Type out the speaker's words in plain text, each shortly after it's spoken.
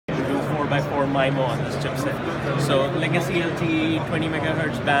4x4 MIMO on this chipset. So legacy LTE 20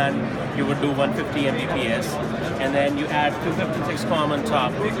 megahertz band, you would do 150 Mbps, and then you add 256 comm on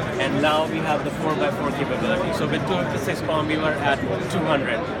top, and now we have the 4x4 capability. So with 256 comm, we were at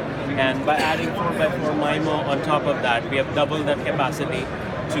 200, and by adding 4x4 MIMO on top of that, we have doubled that capacity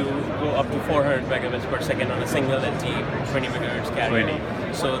to go up to 400 megabits per second on a single LTE 20 megahertz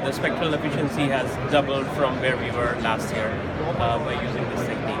carrier. So the spectral efficiency has doubled from where we were last year by using this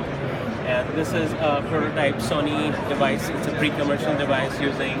technique. And this is a prototype Sony device. It's a pre-commercial device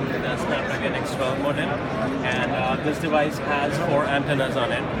using the Snapdragon X12 modem. And this device has 4 antennas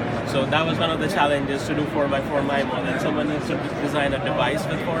on it. So that was one of the challenges, to do 4x4 MIMO. Then someone needs to design a device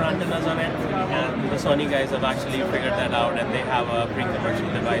with 4 antennas on it. And the Sony guys have actually figured that out, and they have a pre-commercial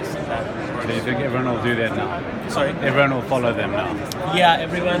device that works. Do you think everyone will do that now? Sorry? Everyone will follow them now? Yeah,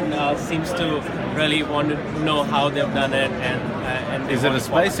 everyone seems to really want to know how they've done it. And is it a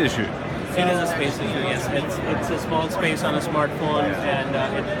space issue? It is a space issue, yes. It's a small space on a smartphone, and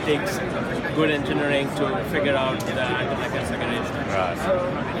it takes good engineering to figure out the antenna configuration. Right.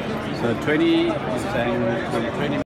 So 20, you're saying 20